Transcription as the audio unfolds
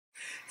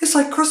It's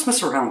like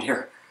Christmas around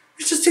here.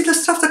 You should see the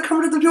stuff that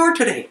come to the door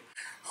today.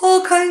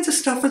 All kinds of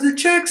stuff for the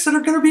chicks that are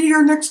going to be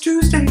here next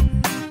Tuesday.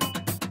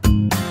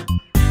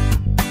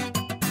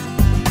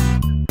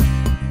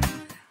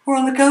 We're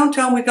on the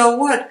countdown. We got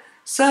what?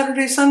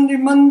 Saturday, Sunday,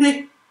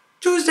 Monday,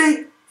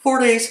 Tuesday.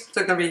 4 days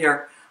they're going to be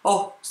here.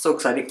 Oh, so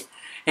exciting.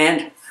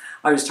 And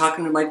I was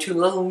talking to my two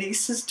little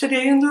nieces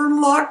today and they're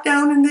in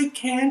lockdown and they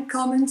can't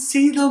come and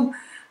see them.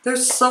 They're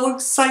so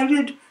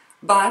excited.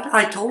 But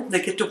I told them they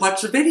get to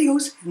watch the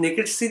videos and they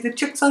get to see the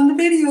chicks on the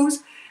videos.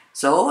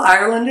 So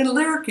Ireland and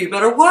Lyric, you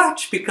better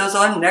watch because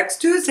on next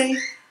Tuesday,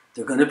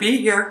 they're going to be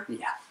here.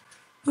 Yeah.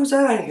 Who's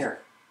that I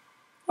hear?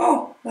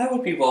 Oh, that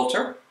would be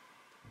Walter.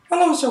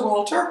 Hello, Sir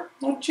Walter.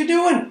 What you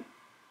doing?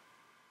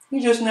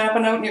 You just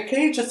napping out in your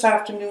cage this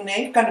afternoon,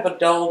 eh? Kind of a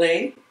dull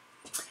day.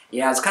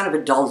 Yeah, it's kind of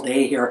a dull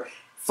day here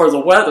for the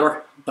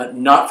weather, but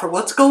not for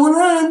what's going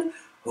on.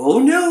 Oh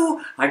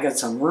no, I got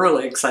some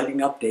really exciting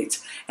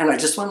updates. And I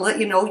just want to let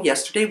you know,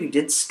 yesterday we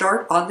did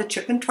start on the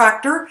chicken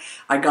tractor.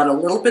 I got a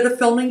little bit of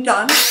filming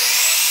done.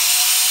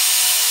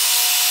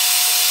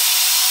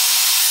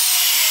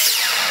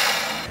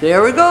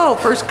 There we go,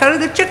 first cut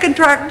of the chicken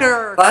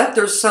tractor. But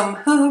there's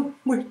some,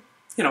 we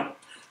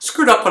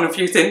screwed up on a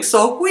few things,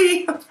 so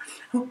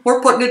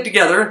we're putting it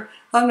together.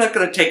 I'm not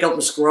going to take out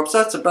the screw-ups,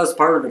 that's the best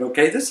part of it,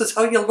 okay? This is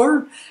how you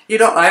learn.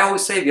 I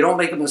always say, if you don't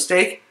make a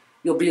mistake,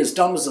 you'll be as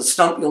dumb as a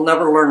stump. You'll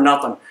never learn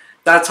nothing.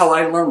 That's how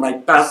I learn my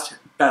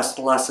best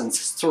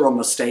lessons, through a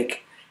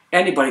mistake.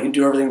 Anybody can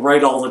do everything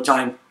right all the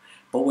time.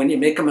 But when you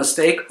make a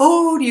mistake,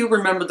 oh, do you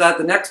remember that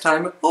the next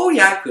time? Oh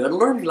yeah, good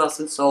learning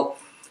lesson. So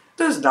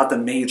there's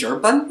nothing major,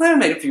 but I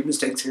made a few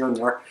mistakes here and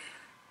there.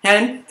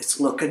 And it's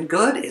looking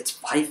good. It's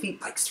 5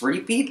 feet by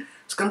 3 feet.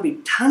 It's going to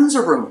be tons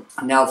of room.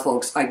 Now,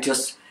 folks, I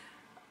just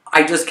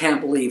can't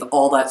believe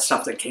all that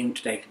stuff that came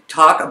today.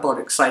 Talk about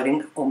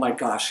exciting. Oh my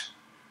gosh.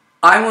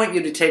 I want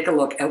you to take a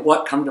look at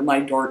what come to my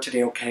door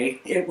today, okay?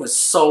 It was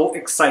so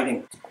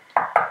exciting.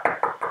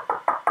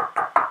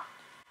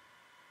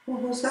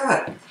 What was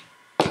that?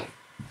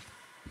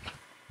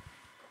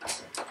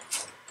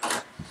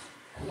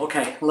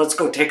 Okay, let's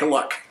go take a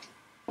look.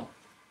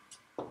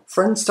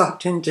 Friend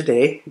stopped in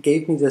today,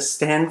 gave me this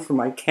stand for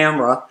my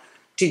camera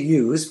to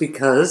use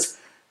because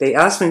they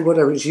asked me what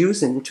I was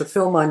using to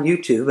film on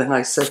YouTube, and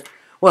I said,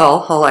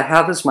 well, all I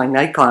have is my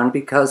Nikon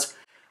because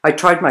I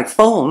tried my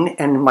phone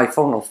and my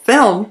phone will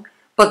film,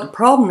 but the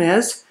problem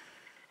is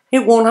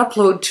it won't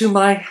upload to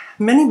my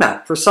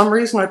Mini-Mac. For some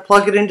reason I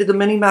plug it into the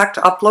Mini-Mac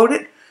to upload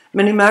it.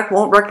 Mini-Mac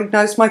won't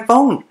recognize my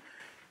phone.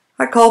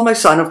 I called my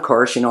son, of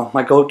course,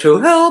 my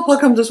go-to, help, how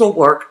come this won't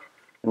work?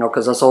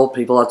 Because us old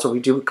people, that's what we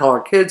do. We call our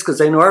kids because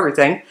they know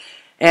everything.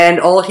 And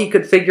all he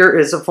could figure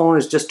is the phone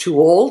is just too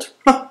old,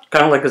 kind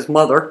of like his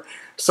mother.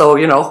 So,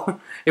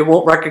 it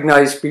won't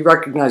be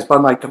recognized by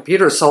my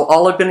computer. So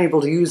all I've been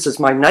able to use is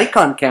my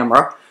Nikon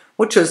camera,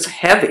 which is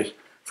heavy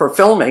for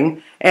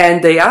filming.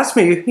 And they asked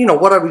me,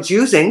 what I was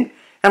using.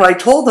 And I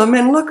told them,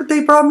 and look,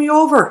 they brought me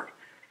over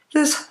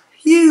this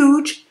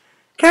huge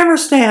camera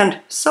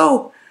stand.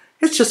 So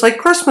it's just like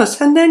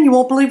Christmas. And then you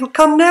won't believe what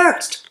come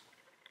next.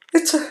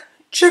 It's a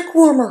chick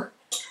warmer.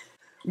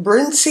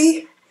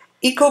 Brincy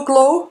Eco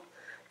Glow.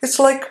 It's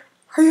like,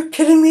 are you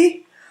kidding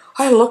me?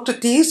 I looked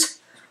at these.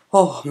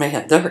 Oh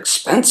man, they're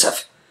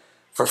expensive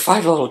for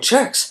 5 little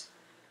chicks.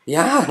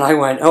 Yeah, and I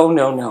went, oh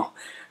no,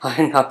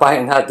 I'm not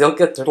buying that. They'll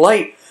get their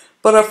light.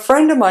 But a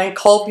friend of mine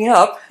called me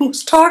up and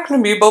was talking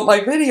to me about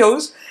my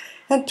videos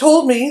and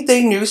told me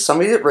they knew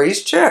somebody that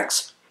raised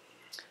chicks.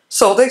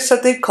 So they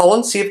said they'd call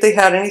and see if they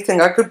had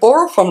anything I could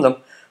borrow from them.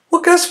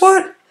 Well, guess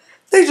what?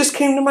 They just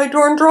came to my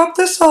door and dropped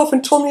this off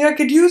and told me I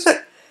could use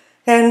it.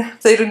 And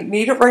they didn't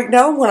need it right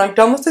now. When I'm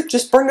done with it,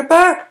 just bring it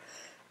back.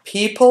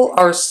 People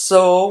are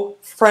so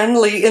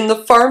friendly in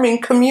the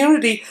farming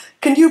community.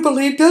 Can you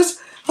believe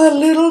this? A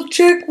little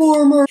chick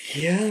warmer.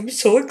 Yeah, I'm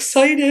so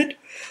excited.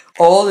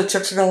 Oh, the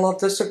chicks are going to love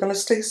this. They're going to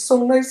stay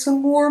so nice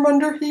and warm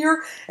under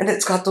here. And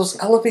it's got those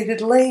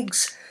elevated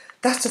legs.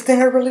 That's the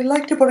thing I really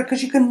liked about it,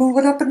 because you can move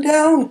it up and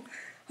down.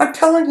 I'm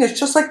telling you, it's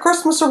just like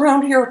Christmas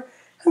around here.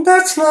 And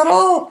that's not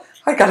all.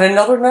 I got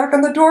another knock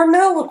on the door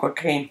now. Look what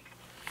came.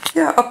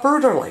 Yeah, a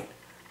brooder light.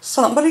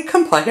 Somebody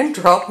come by and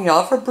drop me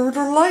off a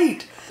brooder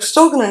light. They're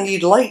still going to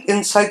need light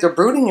inside their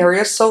brooding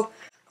area, so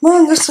come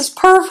on, this is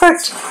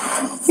perfect.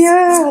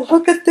 Yeah,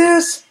 look at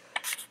this.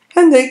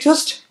 And they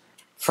just,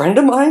 friend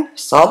of mine,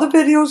 saw the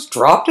videos,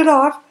 dropped it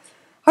off.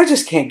 I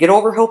just can't get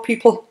over how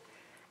people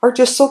are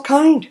just so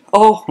kind.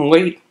 Oh,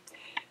 wait.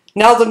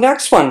 Now the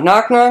next one,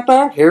 knock, knock,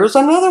 knock. Here's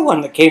another one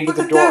that came to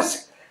the door.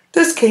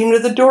 This came to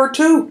the door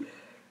too.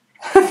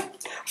 A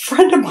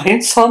friend of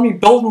mine saw me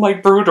building my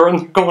brooder and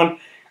they're going,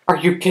 are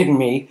you kidding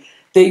me?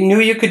 They knew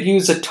you could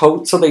use a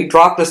tote, so they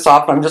dropped this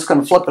off. I'm just going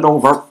to flip it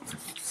over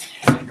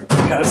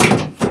because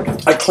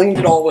I cleaned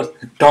it all with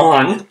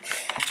Dawn.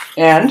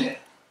 And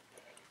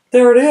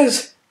there it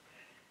is.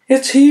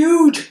 It's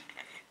huge.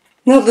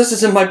 Now this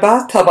is in my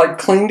bathtub. I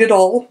cleaned it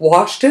all,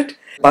 washed it.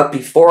 But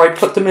before I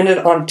put them in it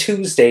on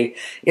Tuesday,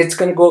 it's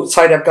going to go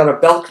outside. I've got a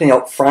balcony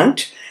out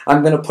front.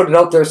 I'm going to put it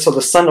out there so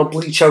the sun will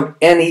bleach out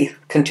any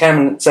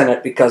contaminants in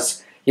it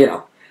because, you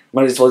know,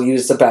 might as well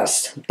use the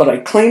best. But I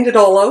cleaned it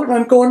all out and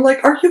I'm going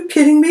like, are you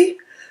kidding me?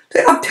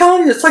 I'm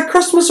telling you, it's like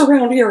Christmas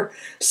around here.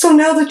 So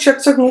now the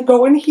chicks are going to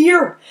go in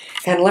here.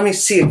 And let me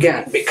see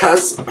again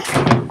because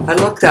I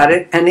looked at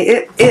it and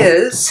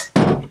it's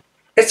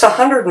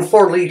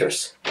 104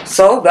 liters.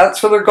 So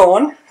that's where they're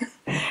going.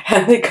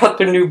 And they got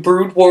the new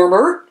brood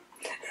warmer.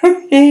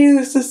 Hey,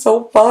 this is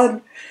so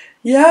fun.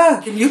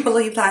 Yeah. Can you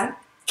believe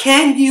that?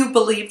 Can you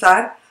believe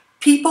that?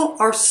 People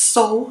are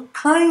so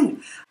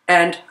kind.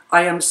 And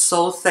I am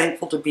so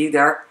thankful to be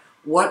there.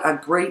 What a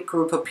great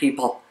group of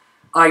people.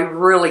 I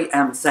really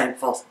am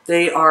thankful.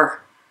 They're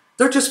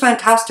just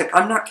fantastic.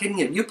 I'm not kidding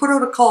you. You put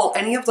out a call,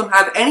 any of them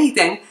have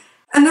anything,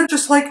 and they're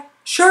just like,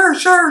 sure,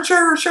 sure,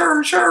 sure,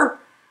 sure, sure.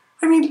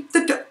 I mean,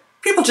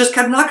 people just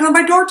kept knocking on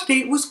my door today.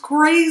 It was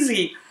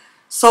crazy.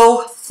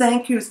 So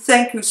thank you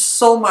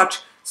so much.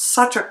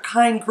 Such a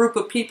kind group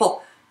of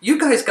people. You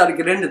guys got to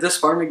get into this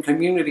farming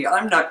community.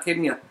 I'm not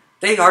kidding you.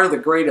 They are the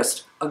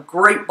greatest. A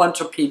great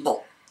bunch of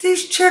people.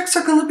 These chicks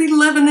are going to be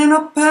living in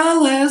a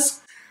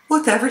palace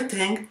with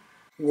everything.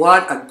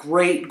 What a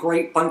great,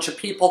 great bunch of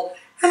people.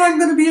 And I'm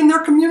going to be in their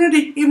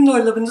community, even though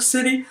I live in the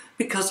city,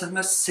 because I'm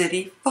a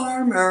city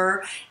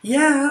farmer.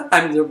 Yeah,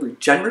 I'm the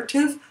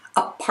regenerative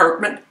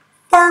apartment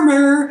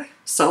farmer.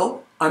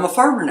 So I'm a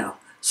farmer now.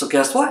 So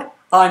guess what?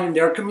 I'm in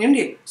their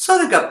community. So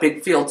they got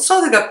big fields.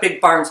 So they got big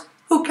barns.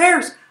 Who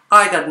cares?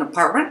 I got an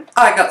apartment.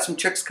 I got some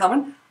chicks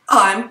coming.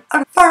 I'm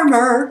a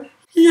farmer.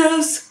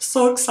 Yes,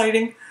 so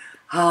exciting.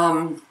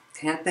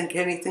 Can't think of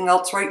anything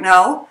else right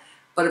now.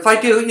 But if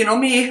I do, you know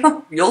me,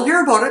 you'll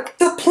hear about it.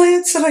 The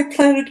plants that I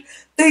planted,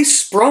 they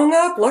sprung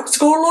up. Let's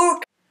go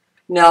look.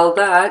 Now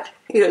that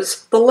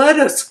is the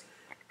lettuce.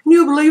 Can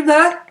you believe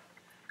that?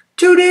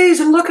 2 days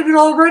and look at it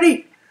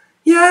already.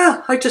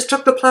 Yeah, I just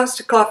took the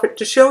plastic off it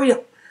to show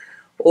you.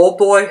 Oh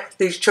boy,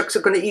 these chicks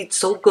are going to eat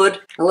so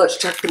good. Now let's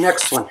check the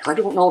next one. I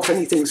don't know if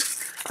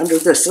anything's under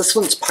this. This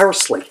one's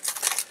parsley.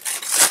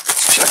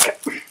 Let's check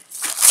it.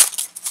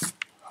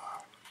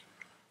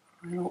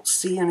 I don't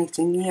see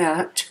anything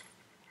yet.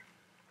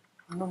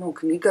 I don't know,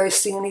 can you guys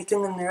see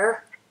anything in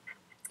there?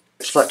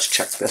 Let's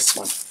check this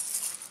one.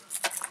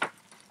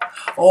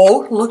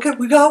 Oh, look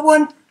we got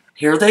one.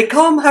 Here they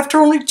come after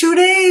only 2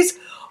 days.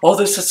 Oh,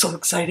 this is so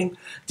exciting.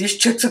 These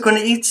chicks are going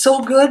to eat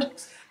so good.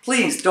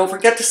 Please don't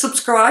forget to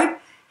subscribe,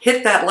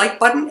 hit that like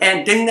button,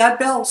 and ding that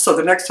bell so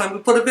the next time we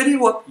put a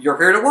video up, you're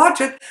here to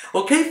watch it.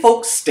 Okay,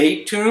 folks,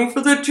 stay tuned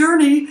for the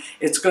journey.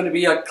 It's going to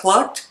be a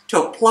clucked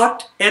to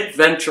plucked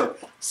adventure.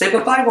 Say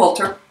bye-bye,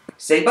 Walter.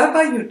 Say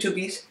bye-bye,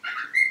 YouTubies.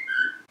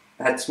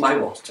 That's my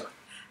Walter.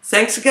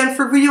 Thanks again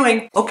for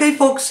viewing. Okay,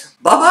 folks,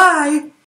 bye-bye.